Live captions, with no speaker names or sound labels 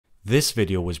This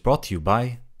video was brought to you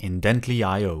by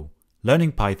Indently.io,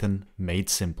 learning Python made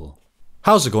simple.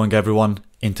 How's it going, everyone?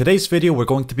 In today's video, we're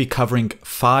going to be covering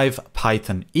 5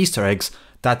 Python Easter eggs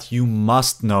that you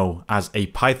must know as a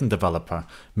Python developer.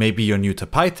 Maybe you're new to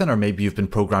Python, or maybe you've been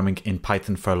programming in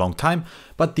Python for a long time,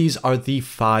 but these are the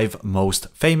 5 most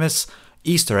famous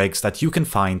Easter eggs that you can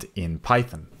find in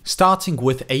Python. Starting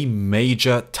with a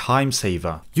major time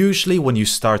saver. Usually when you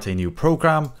start a new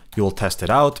program, you'll test it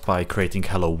out by creating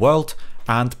hello world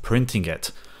and printing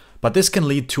it. But this can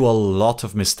lead to a lot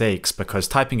of mistakes because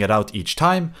typing it out each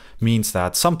time means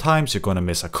that sometimes you're going to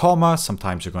miss a comma,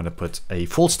 sometimes you're going to put a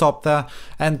full stop there,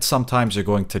 and sometimes you're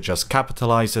going to just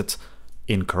capitalize it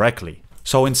incorrectly.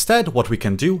 So instead, what we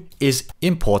can do is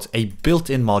import a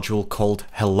built-in module called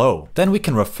hello. Then we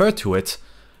can refer to it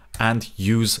and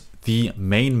use the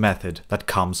main method that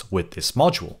comes with this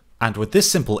module. And with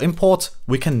this simple import,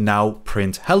 we can now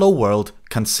print hello world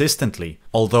consistently.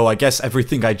 Although I guess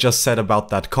everything I just said about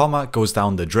that comma goes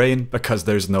down the drain because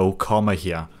there's no comma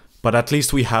here. But at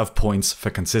least we have points for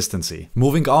consistency.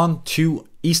 Moving on to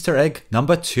Easter egg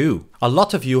number 2. A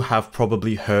lot of you have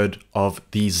probably heard of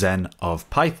the Zen of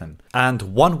Python.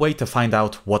 And one way to find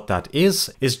out what that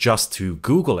is just to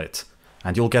Google it.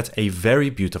 And you'll get a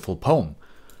very beautiful poem.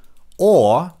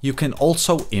 Or you can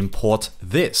also import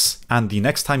this. And the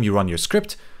next time you run your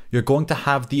script, you're going to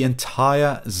have the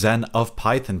entire Zen of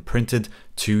Python printed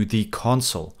to the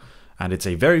console. And it's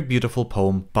a very beautiful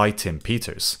poem by Tim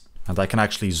Peters. And I can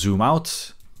actually zoom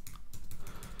out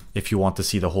if you want to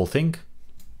see the whole thing.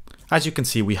 As you can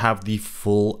see, we have the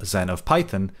full Zen of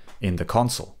Python in the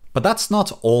console. But that's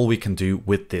not all we can do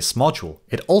with this module.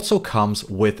 It also comes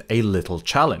with a little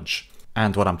challenge.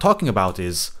 And what I'm talking about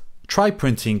is try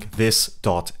printing this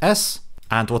 .s,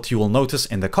 and what you will notice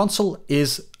in the console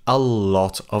is a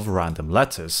lot of random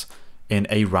letters in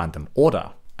a random order.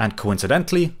 And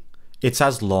coincidentally, it's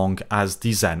as long as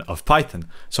the Zen of Python.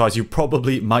 So as you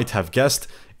probably might have guessed,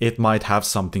 it might have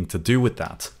something to do with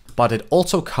that. But it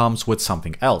also comes with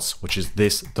something else, which is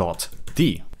this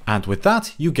 .d. And with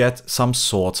that, you get some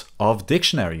sort of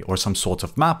dictionary or some sort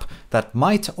of map that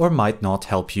might or might not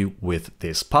help you with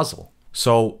this puzzle.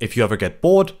 So if you ever get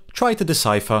bored, try to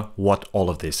decipher what all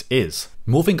of this is.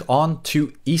 Moving on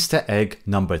to Easter egg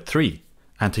number 3.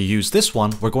 And to use this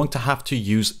one, we're going to have to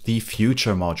use the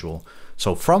future module.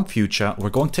 So from future, we're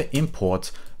going to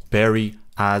import Berry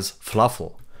as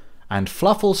Fluffle. And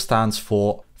Fluffle stands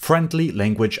for Friendly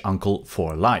Language Uncle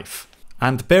for Life.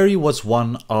 And Berry was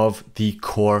one of the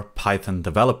core Python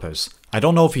developers. I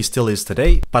don't know if he still is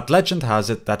today, but legend has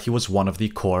it that he was one of the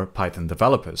core Python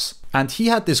developers. And he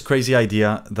had this crazy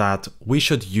idea that we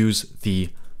should use the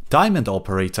diamond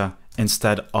operator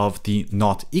instead of the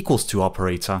not equals to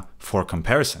operator for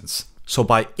comparisons. So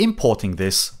by importing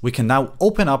this, we can now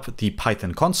open up the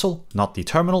Python console, not the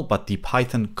terminal, but the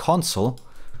Python console,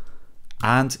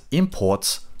 and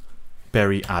import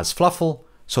Berry as Fluffle,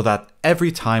 so that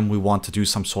every time we want to do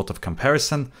some sort of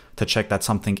comparison to check that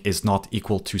something is not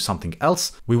equal to something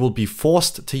else, we will be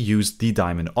forced to use the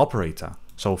diamond operator.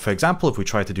 So for example, if we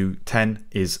try to do 10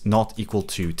 is not equal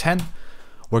to 10,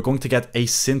 we're going to get a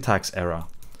syntax error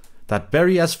that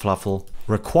Berry as Fluffle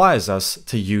requires us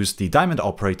to use the diamond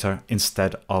operator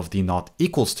instead of the not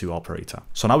equals to operator.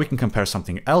 So now we can compare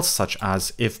something else, such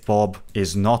as if Bob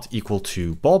is not equal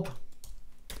to Bob,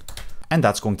 and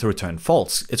that's going to return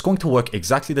false. It's going to work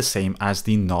exactly the same as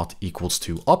the not equals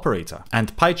to operator.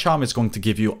 And PyCharm is going to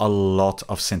give you a lot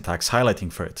of syntax highlighting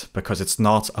for it because it's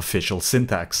not official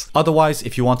syntax. Otherwise,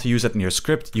 if you want to use it in your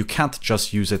script, you can't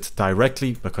just use it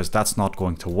directly because that's not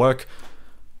going to work.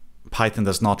 Python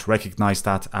does not recognize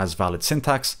that as valid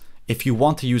syntax. If you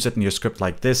want to use it in your script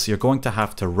like this, you're going to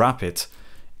have to wrap it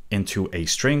into a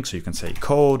string. So you can say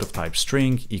code of type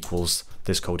string equals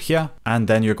this code here, and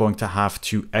then you're going to have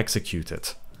to execute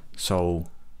it. So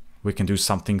we can do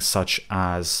something such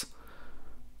as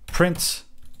print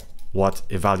what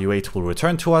evaluate will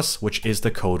return to us, which is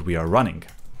the code we are running.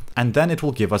 And then it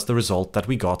will give us the result that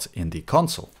we got in the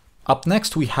console. Up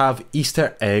next, we have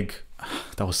Easter egg.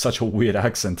 That was such a weird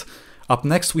accent. Up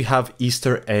next, we have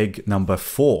Easter egg number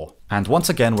 4. And once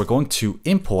again, we're going to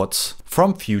import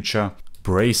from future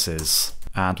braces.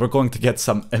 And we're going to get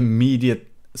some immediate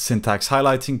syntax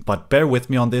highlighting, but bear with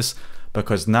me on this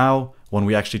because now when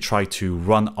we actually try to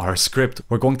run our script,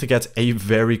 we're going to get a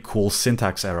very cool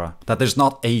syntax error that there's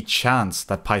not a chance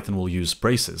that Python will use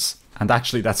braces. And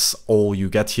actually that's all you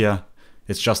get here.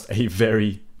 It's just a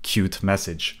very cute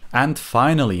message. And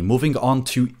finally, moving on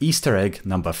to Easter egg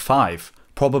number 5,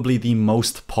 probably the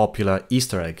most popular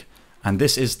Easter egg. And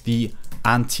this is the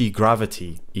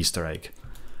anti-gravity Easter egg.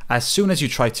 As soon as you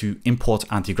try to import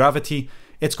anti-gravity,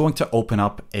 it's going to open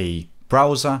up a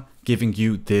browser giving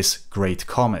you this great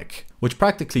comic, which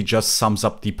practically just sums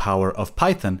up the power of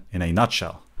Python in a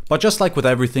nutshell. But just like with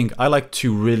everything, I like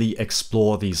to really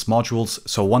explore these modules.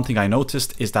 So one thing I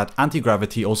noticed is that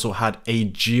anti-gravity also had a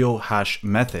geohash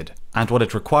method. And what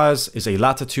it requires is a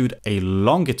latitude, a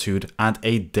longitude, and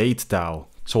a date DAO.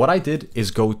 So what I did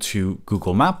is go to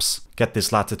Google Maps, get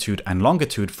this latitude and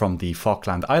longitude from the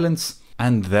Falkland Islands,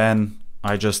 and then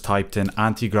I just typed in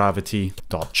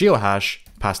antigravity.geohash,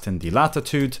 passed in the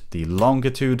latitude, the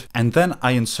longitude, and then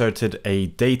I inserted a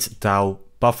date DAO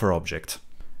buffer object.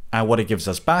 And what it gives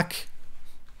us back,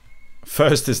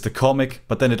 first is the comic,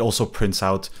 but then it also prints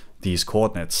out these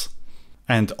coordinates.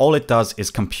 And all it does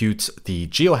is compute the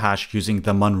geohash using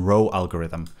the Monroe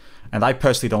algorithm. And I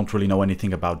personally don't really know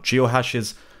anything about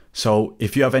geohashes, so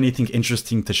if you have anything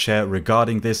interesting to share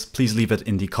regarding this, please leave it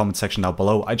in the comment section down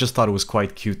below. I just thought it was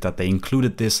quite cute that they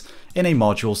included this in a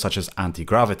module such as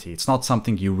anti-gravity. It's not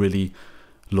something you really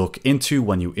look into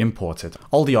when you import it.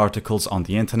 All the articles on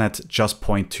the internet just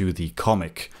point to the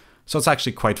comic. So it's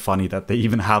actually quite funny that they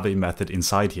even have a method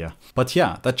inside here. But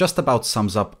yeah, that just about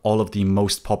sums up all of the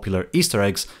most popular Easter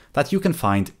eggs that you can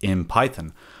find in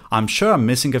Python. I'm sure I'm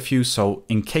missing a few, so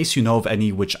in case you know of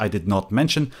any which I did not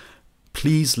mention,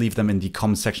 please leave them in the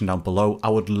comment section down below. I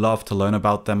would love to learn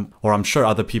about them, or I'm sure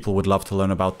other people would love to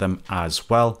learn about them as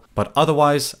well. But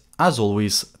otherwise, as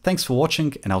always, thanks for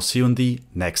watching, and I'll see you in the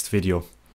next video.